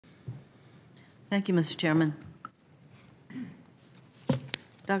Thank you, Mr. Chairman.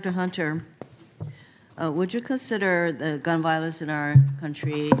 Dr. Hunter, would you consider the gun violence in our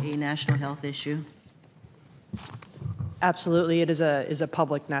country a national health issue? Absolutely, it is a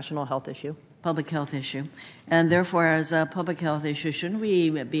public national health issue. Public health issue. And therefore, as a public health issue, shouldn't we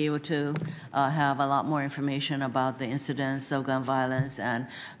be able to have a lot more information about the incidence of gun violence and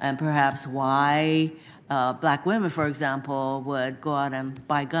perhaps why black women, for example, would go out and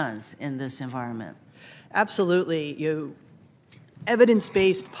buy guns in this environment? Absolutely.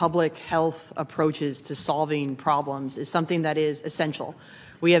 Evidence-based public health approaches to solving problems is something that is essential.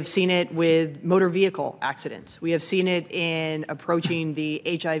 We have seen it with motor vehicle accidents. We have seen it in approaching the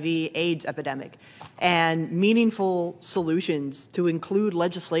HIV/AIDS epidemic. And meaningful solutions to include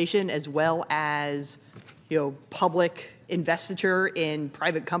legislation as well as public investiture in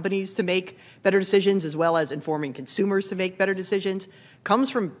private companies to make better decisions, as well as informing consumers to make better decisions, comes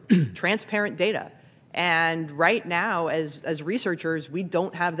from transparent data. And right now, as researchers, we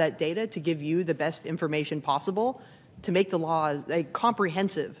don't have that data to give you the best information possible to make the laws a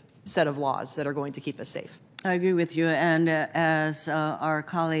comprehensive set of laws that are going to keep us safe. I agree with you. And as our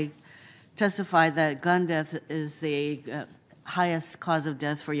colleague testified, that gun death is the highest cause of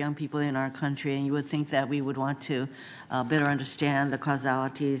death for young people in our country, and you would think that we would want to better understand the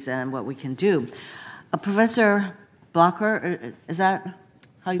causalities and what we can do. Professor Blocker, is that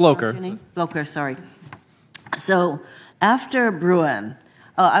how you pronounce your name? Blocker, sorry. So after Bruin,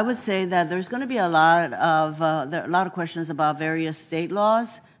 I would say that there's going to be a lot of questions about various state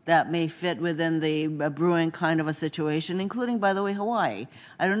laws that may fit within the Bruin kind of a situation, including, by the way, Hawaii.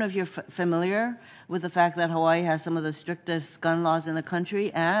 I don't know if you're familiar with the fact that Hawaii has some of the strictest gun laws in the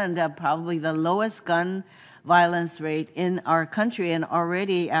country and probably the lowest gun violence rate in our country. And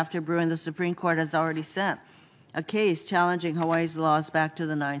already after Bruin, the Supreme Court has already sent a case challenging Hawaii's laws back to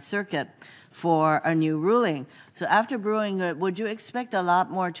the Ninth Circuit for a new ruling. So after Bruin, would you expect a lot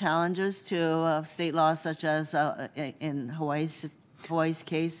more challenges to state laws such as in Hawaii's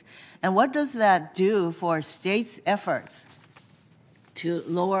case? And what does that do for states' efforts to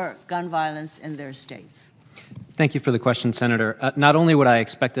lower gun violence in their states? Thank you for the question, Senator. Not only would I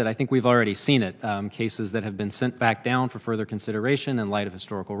expect it, I think we've already seen it, cases that have been sent back down for further consideration in light of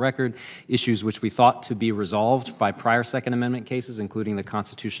historical record, issues which we thought to be resolved by prior Second Amendment cases, including the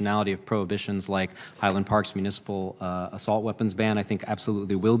constitutionality of prohibitions like Highland Park's municipal assault weapons ban, I think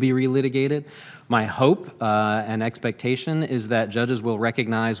absolutely will be relitigated. My hope and expectation is that judges will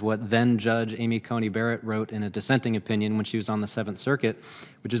recognize what then-Judge Amy Coney Barrett wrote in a dissenting opinion when she was on the Seventh Circuit,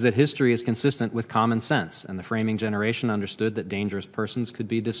 which is that history is consistent with common sense, and the framing generation understood that dangerous persons could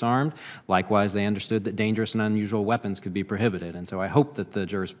be disarmed. Likewise, they understood that dangerous and unusual weapons could be prohibited, and so I hope that the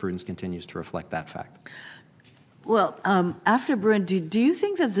jurisprudence continues to reflect that fact. Well, after Bruin, do you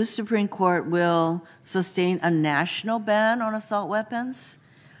think that this Supreme Court will sustain a national ban on assault weapons?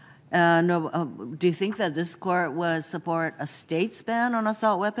 Do you think that this court would support a state's ban on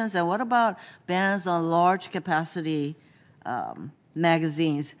assault weapons? And what about bans on large capacity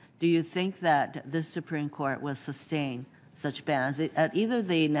magazines? Do you think that this Supreme Court will sustain such bans at either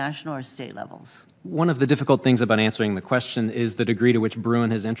the national or state levels? One of the difficult things about answering the question is the degree to which Bruin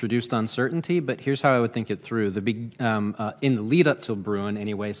has introduced uncertainty, but here's how I would think it through. In the lead up to Bruin,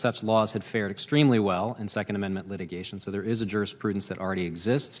 anyway, such laws had fared extremely well in Second Amendment litigation, so there is a jurisprudence that already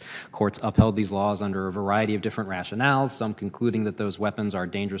exists. Courts upheld these laws under a variety of different rationales, some concluding that those weapons are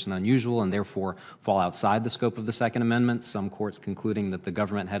dangerous and unusual and therefore fall outside the scope of the Second Amendment, some courts concluding that the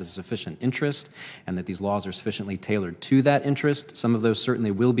government had a sufficient interest and that these laws are sufficiently tailored to that interest. Some of those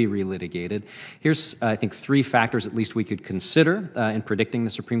certainly will be relitigated. Here's, I think, three factors at least we could consider in predicting the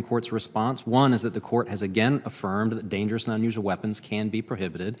Supreme Court's response. One is that the court has again affirmed that dangerous and unusual weapons can be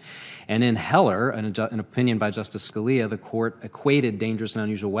prohibited. And in Heller, an opinion by Justice Scalia, the court equated dangerous and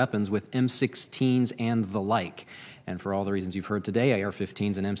unusual weapons with M16s and the like. And for all the reasons you've heard today,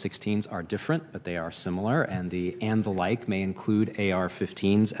 AR-15s and M16s are different, but they are similar, and the like may include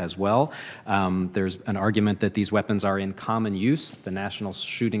AR-15s as well. There's an argument that these weapons are in common use. The National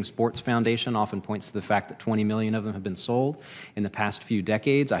Shooting Sports Foundation often points to the fact that 20 million of them have been sold in the past few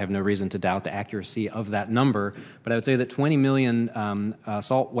decades. I have no reason to doubt the accuracy of that number, but I would say that 20 million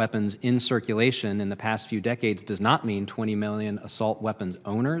assault weapons in circulation in the past few decades does not mean 20 million assault weapons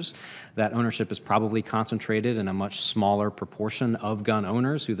owners. That ownership is probably concentrated in a much smaller proportion of gun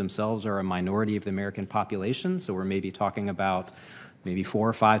owners who themselves are a minority of the American population. So we're maybe talking about maybe 4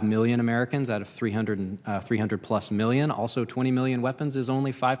 or 5 million Americans out of 300 plus million. Also, 20 million weapons is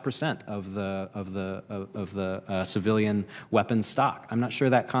only 5% of the civilian weapons stock. I'm not sure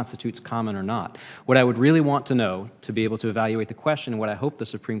that constitutes common or not. What I would really want to know to be able to evaluate the question, what I hope the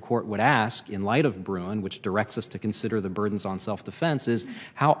Supreme Court would ask in light of Bruin, which directs us to consider the burdens on self-defense, is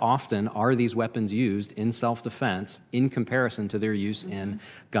how often are these weapons used in self-defense in comparison to their use in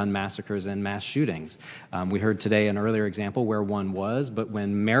gun massacres and mass shootings? We heard today an earlier example where one was, but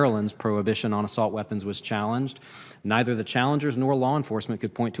when Maryland's prohibition on assault weapons was challenged, neither the challengers nor law enforcement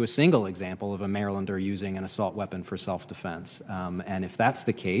could point to a single example of a Marylander using an assault weapon for self-defense. And if that's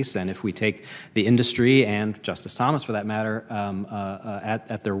the case, and if we take the industry and Justice Thomas, for that matter,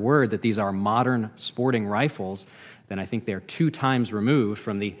 at their word that these are modern sporting rifles, then I think they're 2 times removed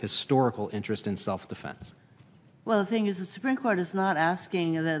from the historical interest in self-defense. Well, the thing is, the Supreme Court is not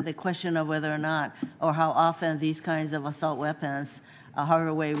asking the question of whether or not or how often these kinds of assault weapons,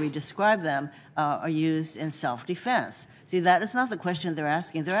 however way we describe them, are used in self-defense. See, that is not the question they're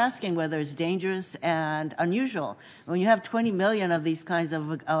asking. They're asking whether it's dangerous and unusual. When you have 20 million of these kinds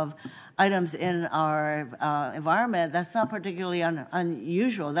of items in our environment, that's not particularly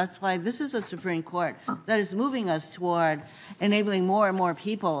unusual. That's why this is a Supreme Court that is moving us toward enabling more and more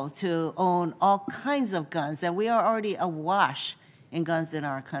people to own all kinds of guns, and we are already awash in guns in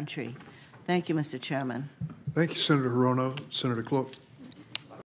our country. Thank you, Mr. Chairman. Thank you, Senator Hirono. Senator Cloak.